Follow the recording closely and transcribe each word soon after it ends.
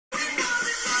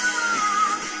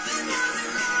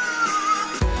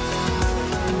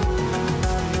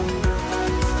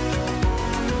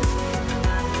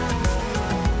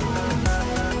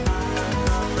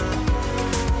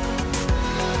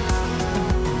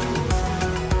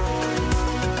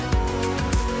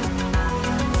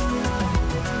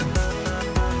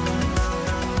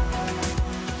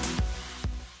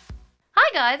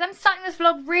guys, I'm starting this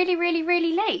vlog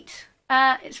really late.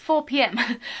 It's 4 PM.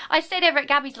 I stayed over at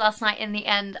Gabby's last night in the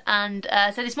end, and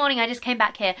so this morning I just came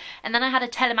back here, and then I had a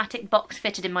telematic box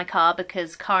fitted in my car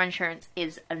because car insurance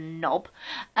is a knob.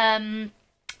 And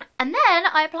then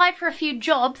I applied for a few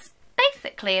jobs.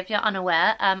 Basically, if you're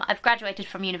unaware, I've graduated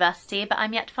from university, but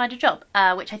I'm yet to find a job,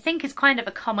 which I think is kind of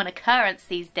a common occurrence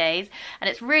these days, and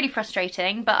it's really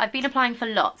frustrating, but I've been applying for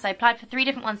lots. I applied for 3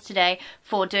 different ones today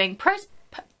for doing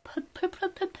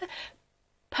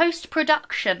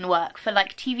post-production work for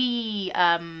like TV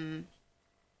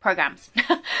programs.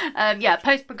 Yeah,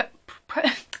 why can't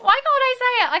I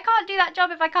say it? I can't do that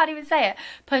job if I can't even say it.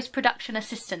 Post-production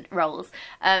assistant roles.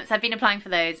 So I've been applying for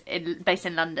those based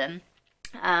in London.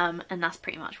 And that's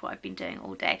pretty much what I've been doing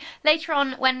all day. Later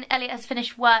on, when Elliot has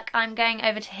finished work, I'm going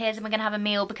over to his and we're going to have a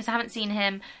meal because I haven't seen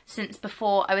him since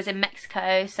before I was in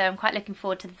Mexico, so I'm quite looking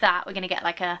forward to that. We're going to get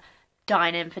like a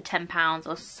dine-in for £10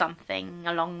 or something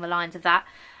along the lines of that.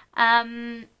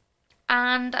 And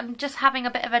I'm just having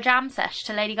a bit of a jam sesh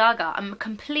to Lady Gaga. I'm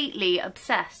completely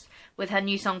obsessed with her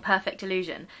new song Perfect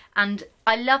Illusion, and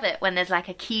I love it when there's like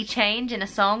a key change in a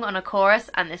song on a chorus,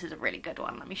 and this is a really good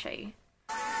one. Let me show you.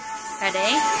 Ready?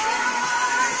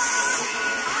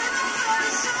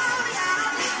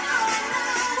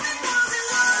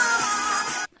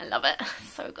 I love it.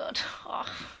 So good. Oh.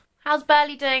 How's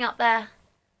Burley doing up there?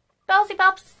 Belsy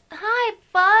Bubs. Hi,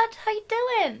 bud. How you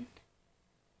doing?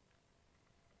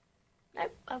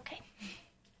 Nope. Okay.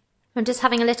 I'm just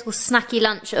having a little snacky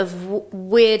lunch of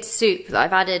weird soup that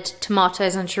I've added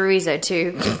tomatoes and chorizo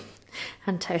to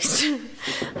and toast.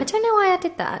 I don't know why I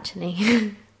did that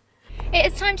actually. It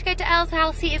is time to go to Elle's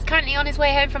house. He is currently on his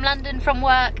way home from London from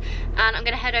work, and I'm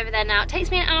going to head over there now. It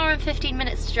takes me an hour and 15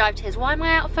 minutes to drive to his. Why am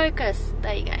I out of focus?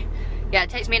 There you go. Yeah, it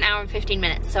takes me an hour and 15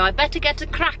 minutes, so I better get to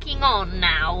cracking on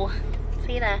now.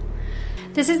 See you there.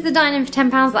 This is the dine-in for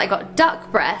 £10 that I got. Duck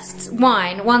breasts,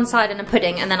 wine, one side and a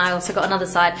pudding, and then I also got another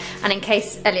side. And in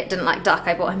case Elliot didn't like duck,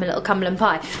 I bought him a little Cumberland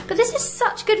pie. But this is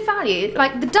such good value.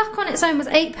 Like, the duck on its own was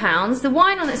 £8, the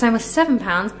wine on its own was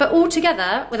 £7, but all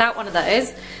together, without one of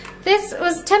those, this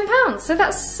was £10, so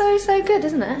that's so good,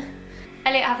 isn't it?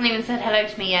 Elliot hasn't even said hello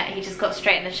to me yet. He just got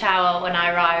straight in the shower when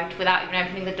I arrived without even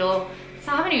opening the door.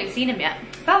 So I haven't even seen him yet.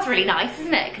 That's really nice,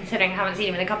 isn't it? Considering I haven't seen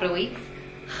him in a couple of weeks.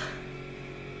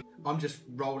 I'm just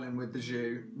rolling with the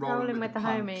jus, rolling with the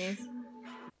homies.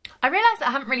 I realised that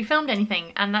I haven't really filmed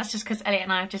anything, and that's just because Elliot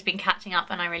and I have just been catching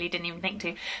up and I really didn't even think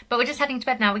to. But we're just heading to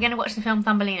bed now. We're going to watch the film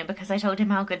Thumbelina because I told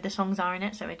him how good the songs are in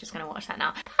it, so we're just going to watch that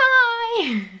now.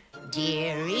 Bye!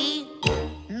 Dearie,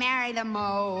 marry the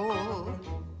mole.